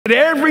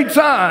Every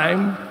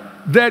time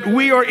that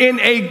we are in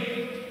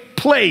a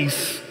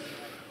place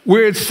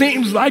where it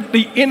seems like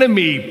the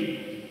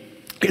enemy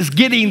is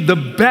getting the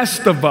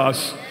best of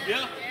us,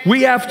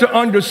 we have to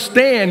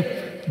understand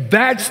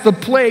that's the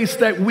place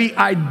that we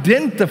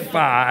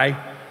identify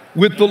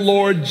with the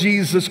Lord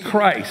Jesus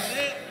Christ,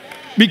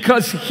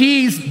 because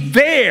he's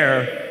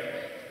there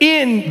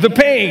in the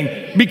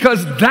pain,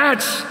 because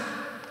that's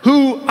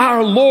who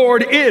our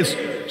Lord is.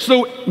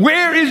 So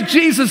where is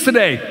Jesus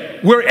today?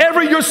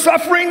 Wherever you're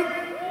suffering?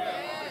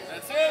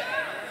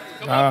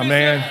 Oh,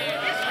 man.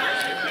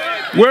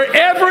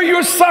 Wherever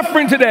you're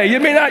suffering today, you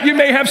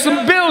may have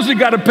some bills you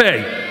got to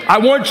pay. I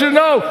want you to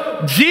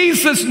know,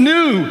 Jesus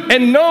knew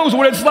and knows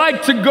what it's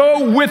like to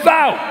go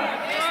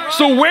without.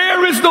 So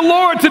where is the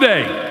Lord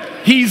today?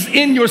 He's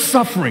in your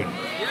suffering.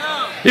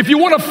 If you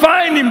want to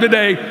find him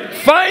today,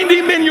 find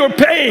him in your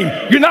pain.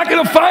 You're not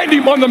going to find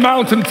him on the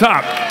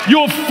mountaintop.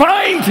 You'll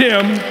find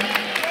him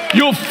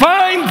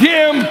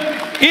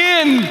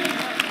in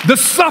the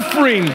suffering